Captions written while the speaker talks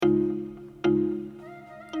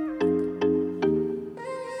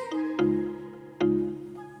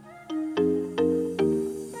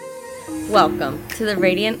Welcome to the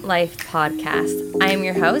Radiant Life Podcast. I am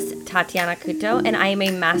your host, Tatiana Couto, and I am a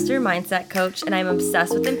master mindset coach, and I'm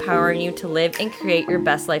obsessed with empowering you to live and create your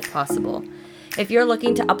best life possible. If you're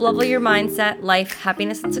looking to uplevel your mindset, life,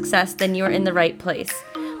 happiness, and success, then you are in the right place.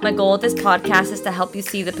 My goal with this podcast is to help you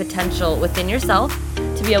see the potential within yourself,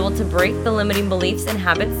 to be able to break the limiting beliefs and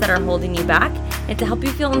habits that are holding you back, and to help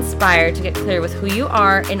you feel inspired to get clear with who you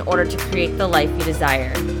are in order to create the life you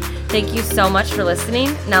desire. Thank you so much for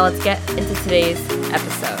listening. Now let's get into today's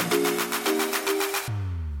episode.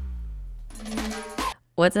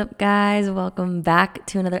 What's up, guys? Welcome back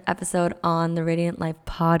to another episode on the Radiant Life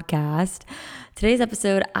Podcast. Today's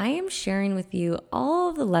episode, I am sharing with you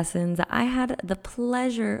all of the lessons that I had the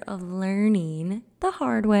pleasure of learning the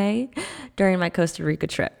hard way during my Costa Rica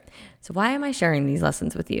trip. So why am I sharing these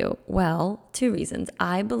lessons with you? Well, two reasons.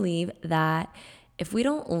 I believe that if we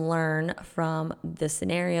don't learn from the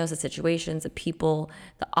scenarios, the situations, the people,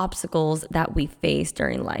 the obstacles that we face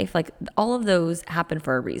during life, like all of those happen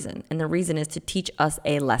for a reason. And the reason is to teach us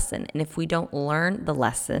a lesson. And if we don't learn the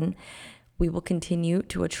lesson, we will continue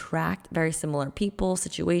to attract very similar people,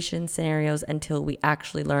 situations, scenarios until we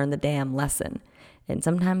actually learn the damn lesson. And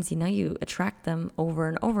sometimes, you attract them over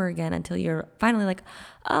and over again until you're finally like,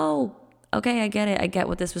 oh, okay, I get it. I get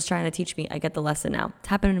what this was trying to teach me. I get the lesson now. It's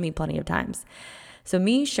happened to me plenty of times. So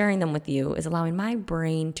me sharing them with you is allowing my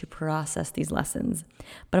brain to process these lessons.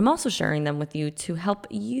 But I'm also sharing them with you to help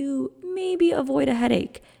you maybe avoid a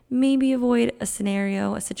headache, maybe avoid a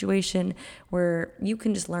scenario, a situation where you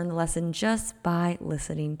can just learn the lesson just by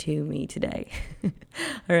listening to me today.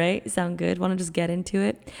 All right, sound good? Want to just get into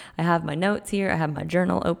it? I have my notes here. I have my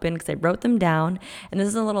journal open because I wrote them down. And this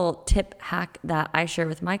is a little tip hack that I share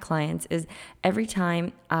with my clients is every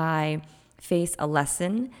time I face a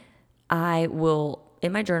lesson, I will,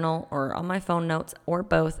 in my journal or on my phone notes or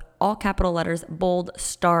both, all capital letters, bold,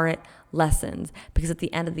 star it, lessons. Because at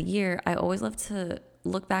the end of the year, I always love to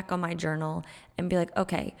look back on my journal and be like,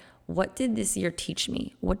 okay, what did this year teach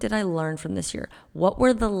me? What did I learn from this year? What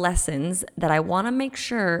were the lessons that I want to make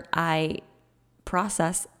sure I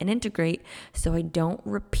process and integrate so I don't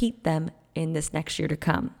repeat them in this next year to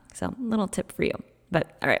come? So, little tip for you.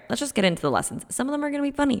 But all right, let's just get into the lessons. Some of them are going to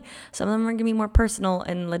be funny. Some of them are going to be more personal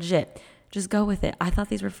and legit. Just go with it. I thought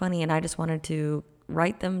these were funny and I just wanted to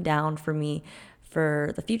write them down for me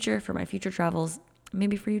for the future, for my future travels,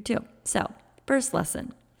 maybe for you too. So, first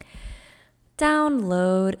lesson.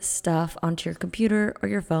 Download stuff onto your computer or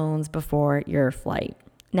your phones before your flight.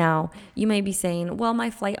 Now, you may be saying, well, my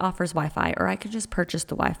flight offers Wi-Fi, or I could just purchase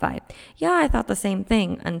the Wi-Fi. Yeah, I thought the same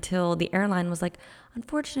thing until the airline was like,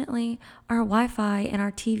 unfortunately, our Wi-Fi and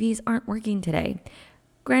our TVs aren't working today.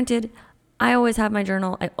 Granted, I always have my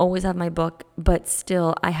journal, I always have my book, but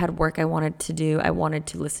still, I had work I wanted to do. I wanted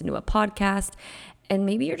to listen to a podcast, and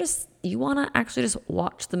maybe you want to actually just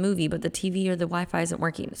watch the movie, but the TV or the Wi-Fi isn't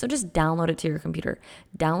working. So just download it to your computer.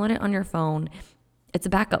 Download it on your phone. It's a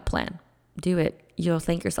backup plan. Do it. You'll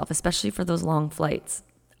thank yourself, especially for those long flights.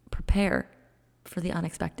 Prepare for the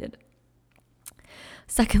unexpected.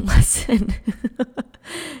 Second lesson,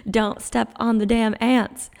 don't step on the damn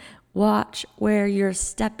ants. Watch where you're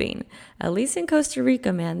stepping. At least in Costa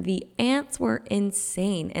Rica, man, the ants were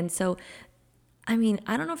insane. And so, I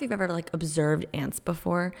don't know if you've ever observed ants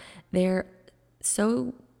before. They're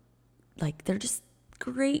they're just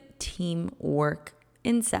great teamwork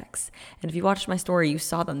insects. And if you watched my story, you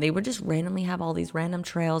saw them. They would just randomly have all these random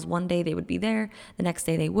trails. One day they would be there, the next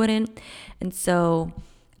day they wouldn't. And so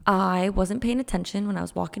I wasn't paying attention when I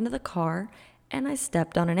was walking to the car and I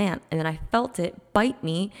stepped on an ant and then I felt it bite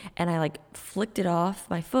me and I flicked it off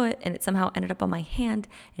my foot and it somehow ended up on my hand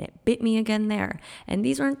and it bit me again there. And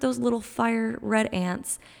these weren't those little fire red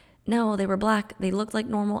ants. No, they were black. They looked like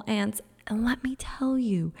normal ants. And let me tell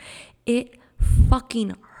you, it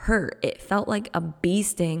fucking hurt. It felt like a bee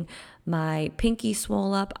sting. My pinky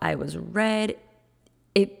swole up. I was red.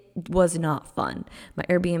 It was not fun. My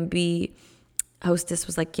Airbnb hostess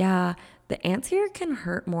was like, yeah, the ants here can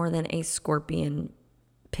hurt more than a scorpion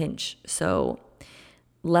pinch. So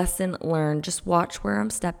lesson learned, just watch where I'm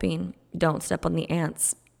stepping. Don't step on the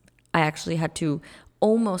ants. I actually had to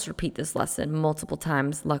almost repeat this lesson multiple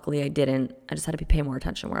times. Luckily I didn't. I just had to pay more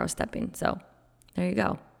attention where I was stepping. So there you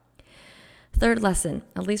go. Third lesson,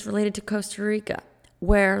 at least related to Costa Rica,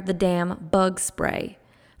 wear the damn bug spray.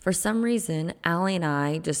 For some reason, Allie and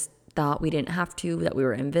I just thought we didn't have to, that we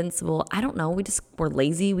were invincible. I don't know. We just were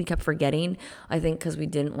lazy. We kept forgetting. I think because we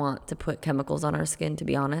didn't want to put chemicals on our skin, to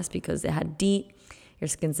be honest, because it had DEET. Your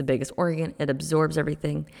skin's the biggest organ. It absorbs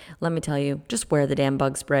everything. Let me tell you, just wear the damn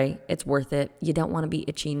bug spray. It's worth it. You don't want to be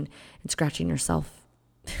itching and scratching yourself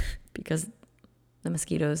because the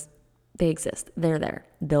mosquitoes They exist. They're there.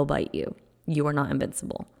 They'll bite you. You are not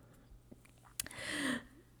invincible.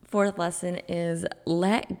 Fourth lesson is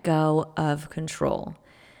let go of control.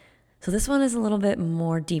 So this one is a little bit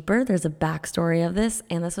more deeper. There's a backstory of this,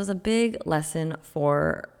 and this was a big lesson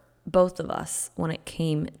for both of us when it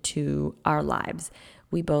came to our lives.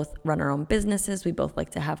 We both run our own businesses. We both like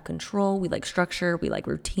to have control. We like structure. We like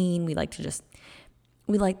routine. We like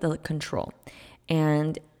the control.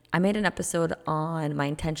 And I made an episode on my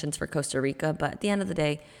intentions for Costa Rica, but at the end of the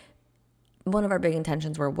day, one of our big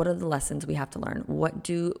intentions were, what are the lessons we have to learn? What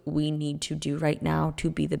do we need to do right now to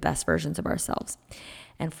be the best versions of ourselves?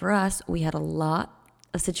 And for us, we had a lot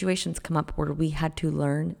of situations come up where we had to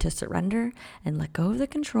learn to surrender and let go of the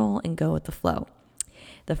control and go with the flow.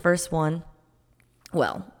 The first one,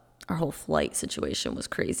 well, our whole flight situation was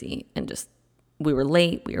crazy, and just we were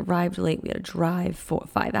late. We arrived late. We had to drive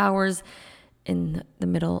 5 hours in the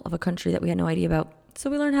middle of a country that we had no idea about. So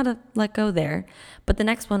we learned how to let go there. But the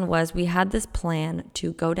next one was we had this plan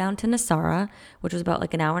to go down to Nasara, which was about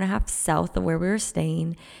like an hour and a half south of where we were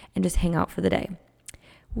staying, and just hang out for the day.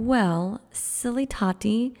 Well, silly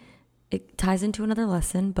Tati, it ties into another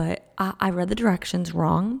lesson, but I read the directions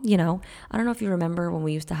wrong. I don't know if you remember when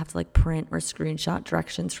we used to have to like print or screenshot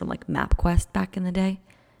directions from like MapQuest back in the day.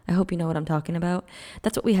 I hope you know what I'm talking about.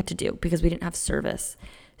 That's what we had to do because we didn't have service.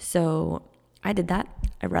 So I did that.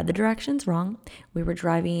 I read the directions wrong. We were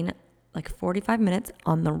driving like 45 minutes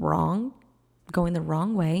going the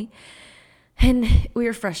wrong way. And we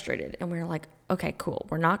were frustrated, and we were like, okay, cool.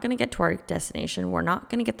 We're not going to get to our destination. We're not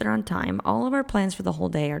going to get there on time. All of our plans for the whole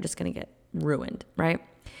day are just going to get ruined, right?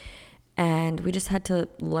 And we just had to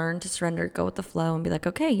learn to surrender, go with the flow, and be like,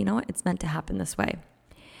 okay, you know what? It's meant to happen this way.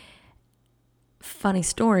 Funny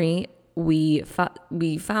story, we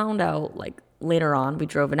found out like later on, we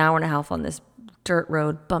drove an hour and a half on this dirt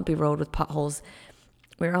road, bumpy road with potholes.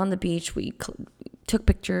 We were on the beach. We took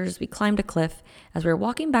pictures. We climbed a cliff. As we were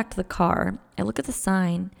walking back to the car, I look at the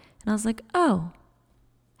sign and I was like, oh,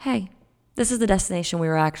 hey, this is the destination we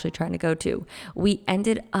were actually trying to go to. We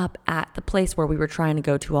ended up at the place where we were trying to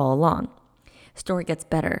go to all along. Story gets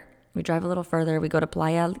better. We drive a little further. We go to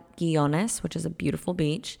Playa Guiones, which is a beautiful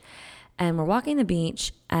beach. And we're walking the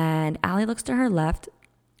beach, and Allie looks to her left,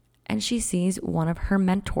 and she sees one of her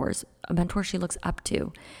mentors, a mentor she looks up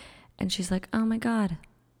to. And she's like, oh my God,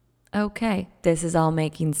 okay, this is all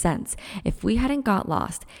making sense. If we hadn't got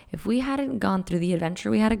lost, if we hadn't gone through the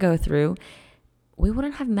adventure we had to go through, we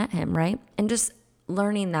wouldn't have met him, right? And just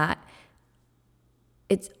learning that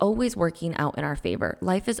it's always working out in our favor.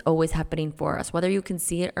 Life is always happening for us, whether you can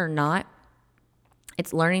see it or not.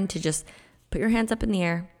 It's learning to just put your hands up in the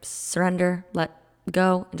air, surrender, let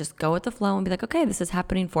go, and just go with the flow and be like, okay, this is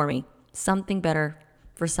happening for me. Something better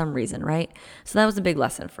for some reason, right? So that was a big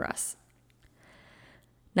lesson for us.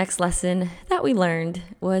 Next lesson that we learned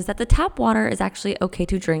was that the tap water is actually okay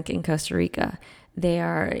to drink in Costa Rica. They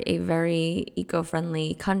are a very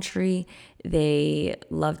eco-friendly country. They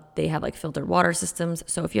have like filtered water systems.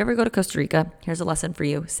 So if you ever go to Costa Rica, here's a lesson for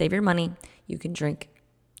you. Save your money. You can drink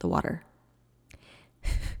the water.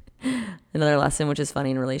 Another lesson, which is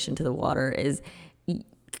funny in relation to the water, is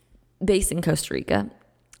based in Costa Rica,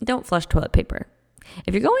 don't flush toilet paper.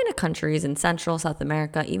 If you're going to countries in Central, South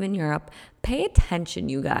America, even Europe, pay attention,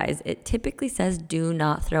 you guys. It typically says do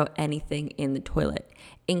not throw anything in the toilet,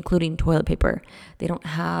 including toilet paper. They don't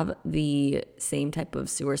have the same type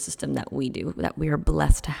of sewer system that we do, that we are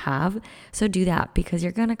blessed to have. So do that, because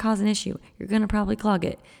you're going to cause an issue. You're going to probably clog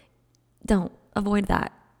it. Don't. Avoid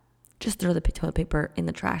that. Just throw the toilet paper in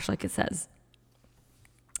the trash like it says.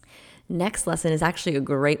 Next lesson is actually a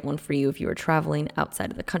great one for you if you are traveling outside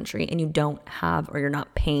of the country and you don't have, or you're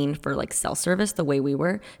not paying for like cell service the way we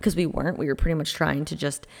were, because we weren't. We were pretty much trying to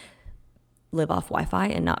just live off Wi-Fi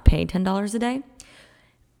and not pay $10 a day.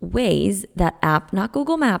 Waze, that app, not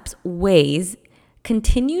Google Maps, Waze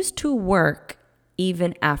continues to work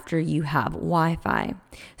even after you have Wi-Fi.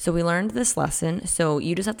 So we learned this lesson. So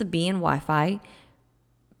you just have to be in Wi-Fi,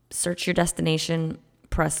 search your destination,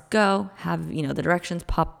 press go, have, the directions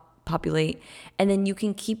populate, and then you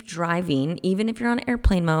can keep driving. Even if you're on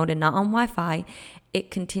airplane mode and not on Wi-Fi,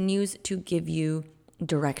 it continues to give you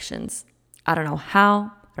directions. I don't know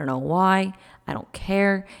how, I don't know why, I don't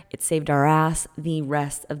care. It saved our ass the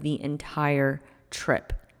rest of the entire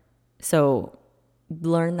trip. So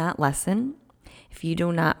learn that lesson. If you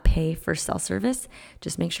do not pay for cell service,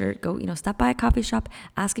 just make sure, go, stop by a coffee shop,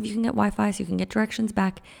 ask if you can get Wi-Fi so you can get directions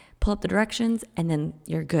back, pull up the directions, and then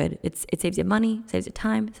you're good. It saves you money, saves you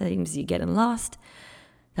time, saves you getting lost.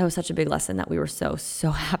 That was such a big lesson that we were so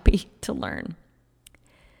happy to learn.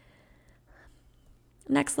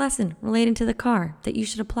 next lesson relating to the car that you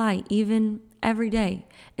should apply even every day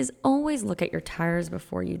is always look at your tires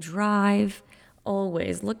before you drive.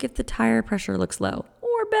 Always look if the tire pressure looks low,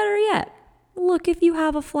 or better yet, look if you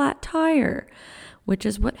have a flat tire, which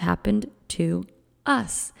is what happened to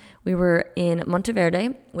us. We were in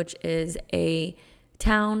Monteverde, which is a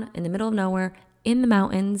town in the middle of nowhere in the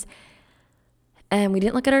mountains, and we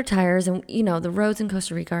didn't look at our tires. And the roads in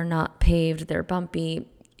Costa Rica are not paved, they're bumpy.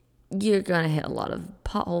 You're gonna hit a lot of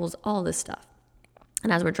potholes, all this stuff.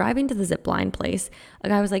 And as we're driving to the zip line place, a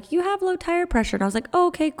guy was like, "You have low tire pressure." And I was like, "Oh,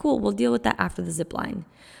 okay, cool. We'll deal with that after the zip line."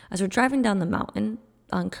 As we're driving down the mountain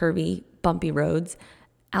on curvy, bumpy roads,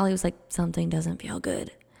 Allie was like, "Something doesn't feel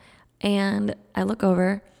good." And I look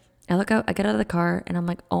over, I look out, I get out of the car, and I'm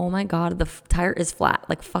like, "Oh my God, the tire is flat,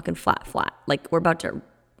 like fucking flat. Like we're about to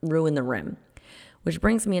ruin the rim." Which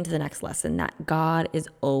brings me into the next lesson, that God is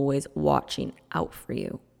always watching out for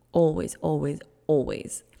you. Always, always,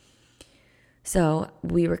 always. So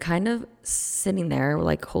we were kind of sitting there, we're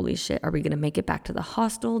like, holy shit, are we going to make it back to the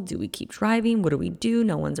hostel? Do we keep driving? What do we do?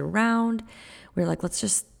 No one's around. We're like, let's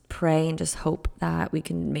just pray and just hope that we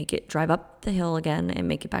can make it, drive up the hill again and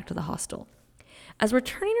make it back to the hostel. As we're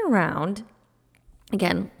turning around,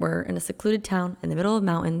 again, we're in a secluded town in the middle of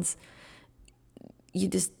mountains,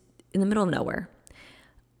 in the middle of nowhere.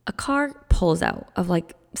 A car pulls out of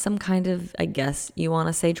like some kind of, I guess you want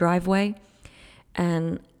to say, driveway.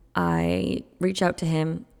 And I reach out to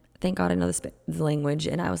him. Thank God I know the language.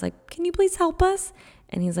 And I was like, "Can you please help us?"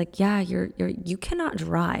 And he's like, "Yeah, you cannot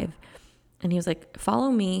drive." And he was like,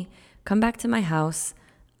 "Follow me, come back to my house.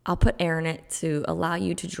 I'll put air in it to allow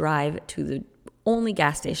you to drive to the only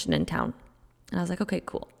gas station in town." And I was like, "Okay,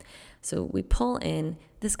 cool." So we pull in.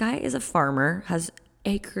 This guy is a farmer, has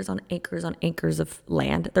acres on acres on acres of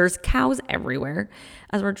land. There's cows everywhere.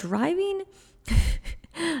 As we're driving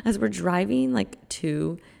like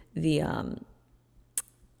to the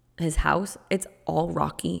his house, it's all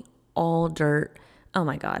rocky, all dirt. Oh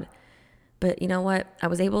my God. But you know what? I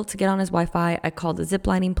was able to get on his Wi-Fi. I called the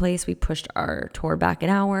ziplining place. We pushed our tour back an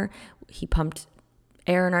hour. He pumped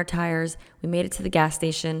air in our tires. We made it to the gas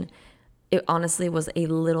station. It honestly was a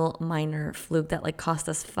little minor fluke that like cost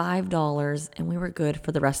us $5, and we were good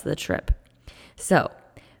for the rest of the trip. So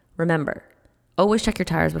remember, always check your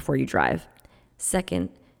tires before you drive. Second,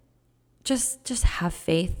 just have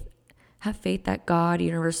faith. Have faith that God,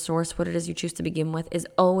 universe, source, what it is you choose to begin with, is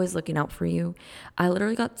always looking out for you. I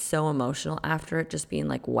literally got so emotional after it, just being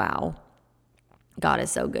like, wow, God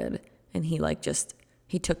is so good. And he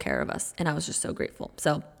took care of us. And I was just so grateful.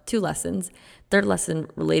 So 2 lessons. Third lesson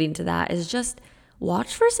relating to that is just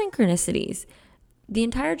watch for synchronicities. The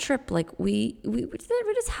entire trip, like we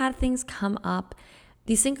just had things come up.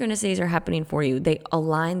 These synchronicities are happening for you. They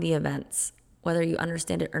align the events, whether you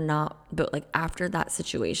understand it or not. But like after that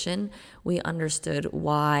situation, we understood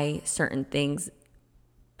why certain things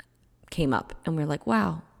came up. And we're like,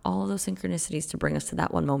 wow, all of those synchronicities to bring us to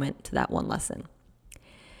that one moment, to that one lesson.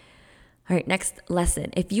 All right, next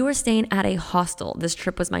lesson. If you are staying at a hostel, this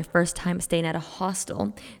trip was my first time staying at a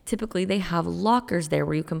hostel. Typically, they have lockers there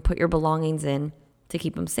where you can put your belongings in to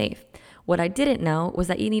keep them safe. What I didn't know was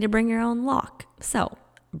that you need to bring your own lock. So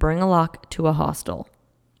bring a lock to a hostel.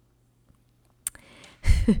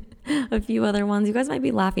 A few other ones. You guys might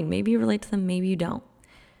be laughing. Maybe you relate to them, maybe you don't.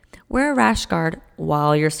 Wear a rash guard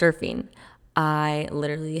while you're surfing. I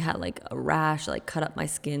literally had like a rash, like cut up my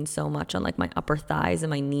skin so much on like my upper thighs and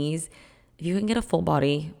my knees. If you can get a full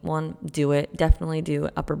body one, do it. Definitely do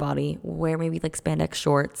upper body. Wear maybe like spandex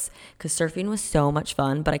shorts, because surfing was so much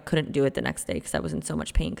fun, but I couldn't do it the next day because I was in so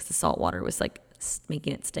much pain because the salt water was like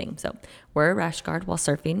making it sting. So wear a rash guard while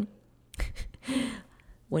surfing.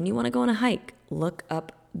 When you want to go on a hike, look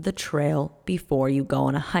up the trail before you go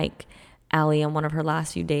on a hike. Allie, on one of her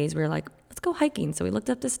last few days, we were like, let's go hiking. So we looked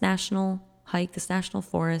up this national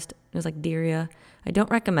forest. It was like Diria. I don't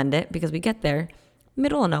recommend it because we get there,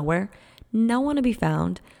 middle of nowhere, no one to be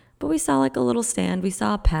found, but we saw like a little stand. We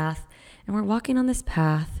saw a path, and we're walking on this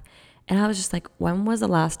path. And I was just like, when was the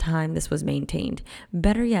last time this was maintained?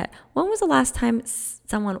 Better yet, when was the last time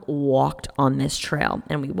someone walked on this trail?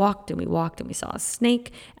 And we walked and we walked and we saw a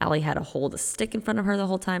snake. Allie had to hold a stick in front of her the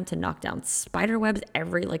whole time to knock down spider webs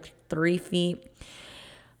every like 3 feet.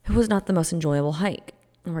 It was not the most enjoyable hike.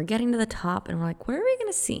 And we're getting to the top and we're like, where are we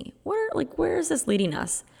going to see? Where is this leading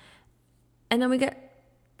us? And then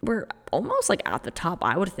we're almost like at the top,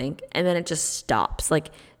 I would think. And then it just stops. Like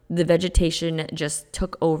the vegetation just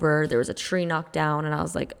took over. There was a tree knocked down and I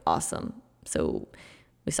was like, awesome. So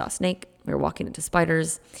we saw a snake. We were walking into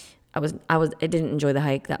spiders. I didn't enjoy the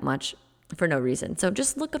hike that much for no reason. So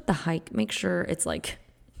just look up the hike. Make sure it's like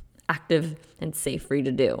active and safe for you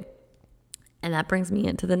to do. And that brings me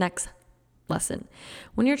into the next lesson.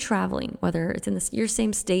 When you're traveling, whether it's in your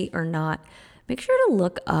same state or not, make sure to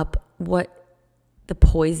look up what the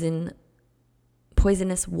poisonous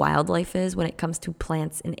wildlife is when it comes to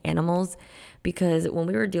plants and animals. Because when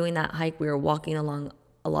we were doing that hike, we were walking along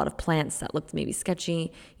a lot of plants that looked maybe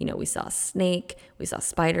sketchy. We saw a snake, we saw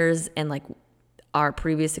spiders, and like our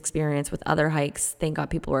previous experience with other hikes, thank God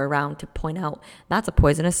people were around to point out, that's a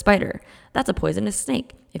poisonous spider, that's a poisonous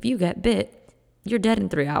snake. If you get bit, you're dead in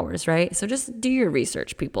 3 hours, right? So just do your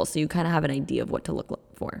research, people, so you kind of have an idea of what to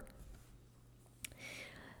look for.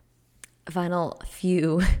 Final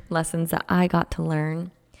few lessons that I got to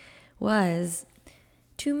learn was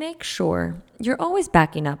to make sure you're always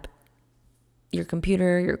backing up your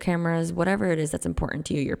computer, your cameras, whatever it is that's important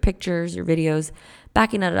to you, your pictures, your videos,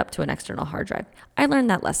 backing it up to an external hard drive. I learned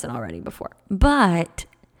that lesson already before, but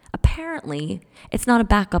apparently it's not a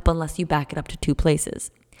backup unless you back it up to 2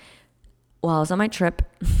 places. While I was on my trip,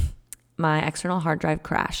 my external hard drive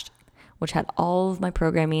crashed, which had all of my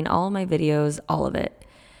programming, all of my videos, all of it.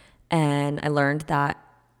 And I learned that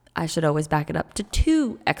I should always back it up to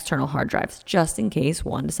 2 external hard drives, just in case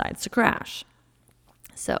one decides to crash.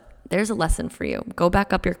 So there's a lesson for you. Go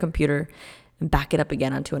back up your computer and back it up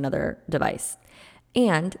again onto another device.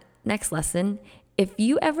 And next lesson, if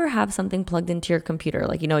you ever have something plugged into your computer,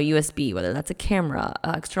 like, a USB, whether that's a camera,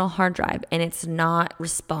 an external hard drive, and it's not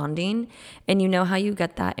responding, and you know how you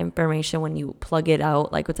get that information when you plug it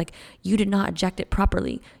out, like it's like you did not eject it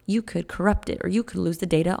properly, you could corrupt it, or you could lose the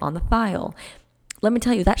data on the file. Let me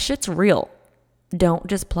tell you, that shit's real. Don't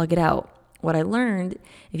just plug it out. What I learned,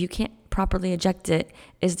 if you can't properly eject it,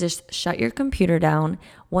 is just shut your computer down.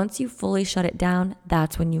 Once you fully shut it down,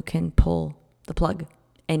 that's when you can pull the plug.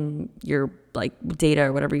 And your data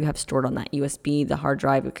or whatever you have stored on that USB, the hard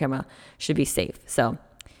drive, your camera should be safe. So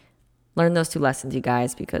learn those 2 lessons, you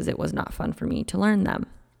guys, because it was not fun for me to learn them.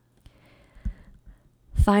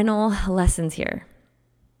 Final lessons here.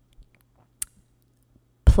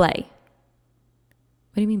 Play.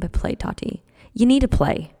 What do you mean by play, Tati? You need to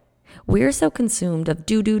play. We're so consumed of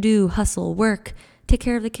do, hustle, work, take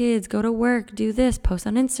care of the kids, go to work, do this, post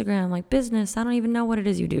on Instagram, like business. I don't even know what it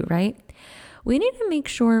is you do, right? We need to make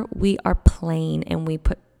sure we are playing and we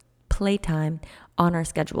put playtime on our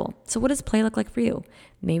schedule. So what does play look like for you?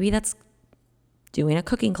 Maybe that's doing a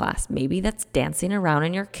cooking class. Maybe that's dancing around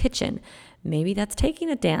in your kitchen. Maybe that's taking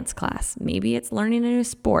a dance class. Maybe it's learning a new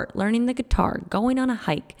sport, learning the guitar, going on a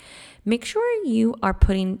hike. Make sure you are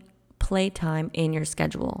putting playtime in your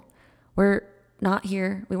schedule. We're not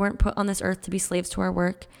here. We weren't put on this earth to be slaves to our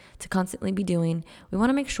work, to constantly be doing. We want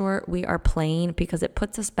to make sure we are playing because it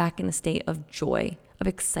puts us back in a state of joy, of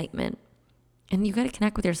excitement. And you got to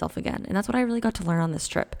connect with yourself again. And that's what I really got to learn on this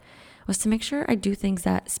trip, was to make sure I do things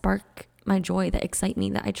that spark my joy, that excite me,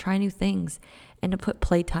 that I try new things, and to put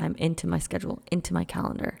playtime into my schedule, into my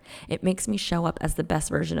calendar. It makes me show up as the best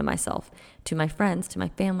version of myself. To my friends, to my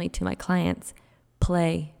family, to my clients,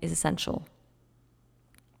 play is essential.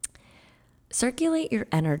 Circulate your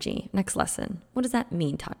energy. Next lesson. What does that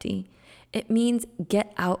mean, Tati? It means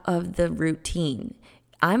get out of the routine.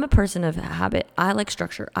 I'm a person of habit. I like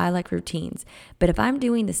structure. I like routines. But if I'm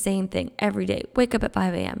doing the same thing every day, wake up at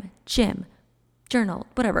 5 a.m., gym, journal,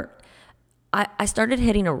 whatever, I started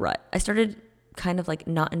hitting a rut. I started kind of like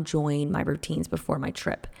not enjoying my routines before my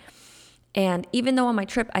trip. And even though on my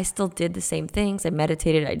trip, I still did the same things. I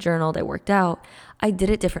meditated, I journaled, I worked out. I did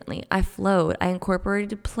it differently. I flowed. I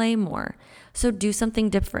incorporated play more. So do something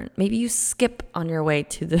different. Maybe you skip on your way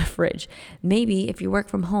to the fridge. Maybe if you work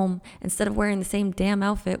from home, instead of wearing the same damn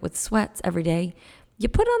outfit with sweats every day, you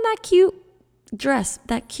put on that cute dress,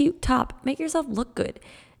 that cute top. Make yourself look good.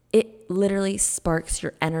 It literally sparks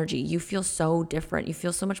your energy. You feel so different. You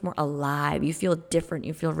feel so much more alive. You feel different.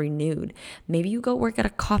 You feel renewed. Maybe you go work at a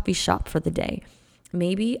coffee shop for the day.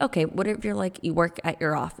 Maybe, okay, what if you're like, you work at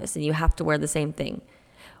your office and you have to wear the same thing?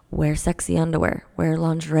 Wear sexy underwear. Wear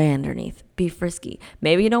lingerie underneath. Be frisky.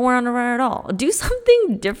 Maybe you don't wear underwear at all. Do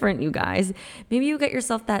something different, you guys. Maybe you get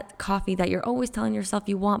yourself that coffee that you're always telling yourself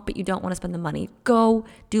you want, but you don't want to spend the money. Go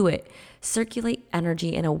do it. Circulate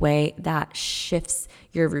energy in a way that shifts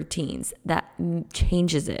your routines, that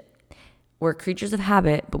changes it. We're creatures of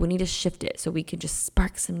habit, but we need to shift it so we can just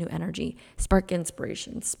spark some new energy, spark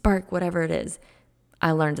inspiration, spark whatever it is.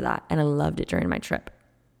 I learned that and I loved it during my trip.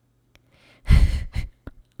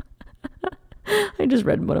 I just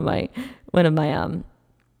read one of my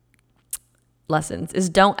lessons is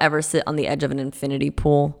don't ever sit on the edge of an infinity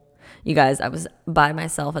pool. You guys, I was by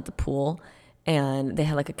myself at the pool and they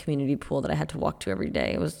had like a community pool that I had to walk to every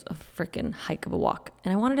day. It was a freaking hike of a walk.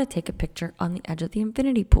 And I wanted to take a picture on the edge of the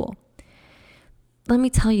infinity pool. Let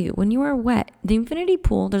me tell you, when you are wet, the infinity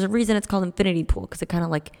pool, there's a reason it's called infinity pool, because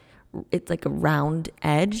it's like a round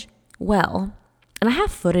edge. Well, and I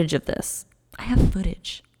have footage of this. I have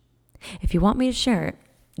footage. If you want me to share it,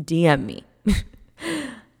 DM me.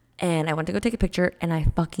 And I went to go take a picture, and I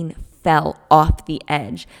fucking fell off the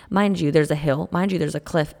edge. Mind you, there's a hill. Mind you, there's a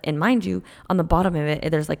cliff. And mind you, on the bottom of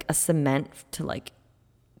it, there's like a cement to like,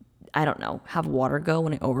 I don't know, have water go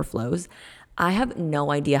when it overflows. I have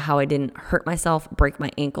no idea how I didn't hurt myself, break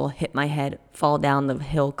my ankle, hit my head, fall down the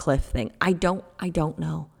hill cliff thing. I don't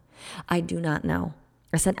know. I do not know.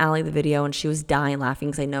 I sent Allie the video, and she was dying laughing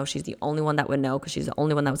because I know she's the only one that would know, because she's the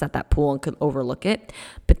only one that was at that pool and could overlook it.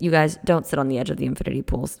 But you guys, don't sit on the edge of the infinity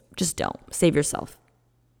pools. Just don't. Save yourself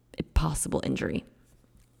a possible injury.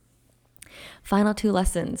 Final 2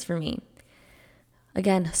 lessons for me.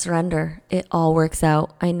 Again, surrender. It all works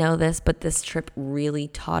out. I know this, but this trip really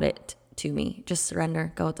taught it to me. Just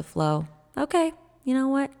surrender. Go with the flow. Okay, you know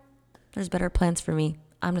what? There's better plans for me.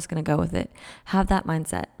 I'm just going to go with it. Have that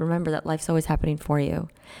mindset. Remember that life's always happening for you.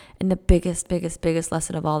 And the biggest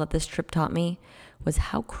lesson of all that this trip taught me was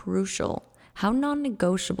how crucial, how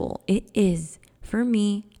non-negotiable it is for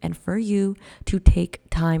me and for you to take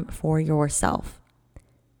time for yourself.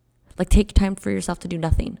 Like, take time for yourself to do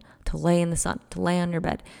nothing, to lay in the sun, to lay on your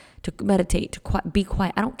bed, to meditate, to be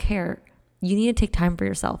quiet. I don't care. You need to take time for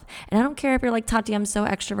yourself. And I don't care if you're like, Tati, I'm so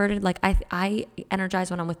extroverted. Like, I energize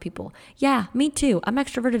when I'm with people. Yeah, me too. I'm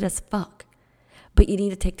extroverted as fuck. But you need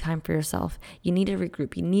to take time for yourself. You need to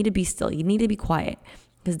regroup. You need to be still. You need to be quiet.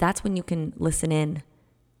 Because that's when you can listen in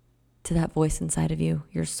to that voice inside of you,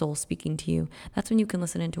 your soul speaking to you. That's when you can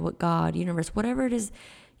listen into what God, universe, whatever it is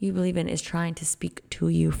you believe in is trying to speak to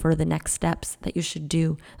you for the next steps that you should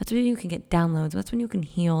do. That's when you can get downloads. That's when you can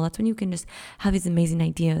heal. That's when you can just have these amazing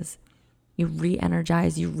ideas. You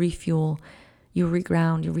re-energize, you refuel, you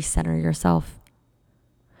reground, you recenter yourself.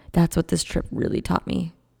 That's what this trip really taught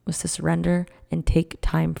me, was to surrender and take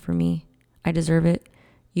time for me. I deserve it.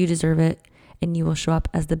 You deserve it. And you will show up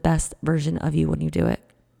as the best version of you when you do it.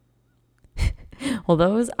 Well,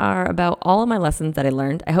 those are about all of my lessons that I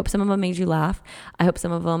learned. I hope some of them made you laugh. I hope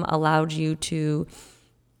some of them allowed you to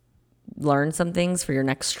learn some things for your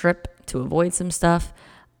next trip, to avoid some stuff.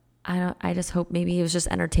 I just hope maybe it was just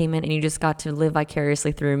entertainment and you just got to live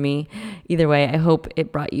vicariously through me. Either way, I hope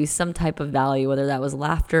it brought you some type of value, whether that was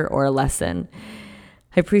laughter or a lesson.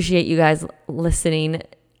 I appreciate you guys listening.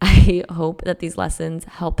 I hope that these lessons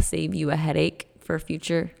help save you a headache for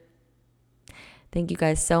future. Thank you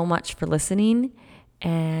guys so much for listening,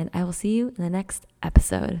 and I will see you in the next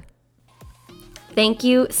episode. Thank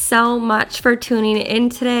you so much for tuning in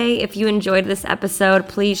today. If you enjoyed this episode,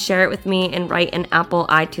 please share it with me and write an Apple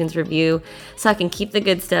iTunes review so I can keep the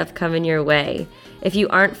good stuff coming your way. If you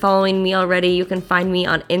aren't following me already, you can find me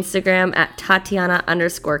on Instagram at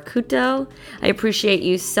Tatiana_Kuto. I appreciate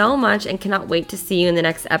you so much and cannot wait to see you in the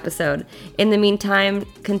next episode. In the meantime,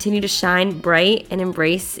 continue to shine bright and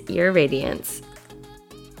embrace your radiance.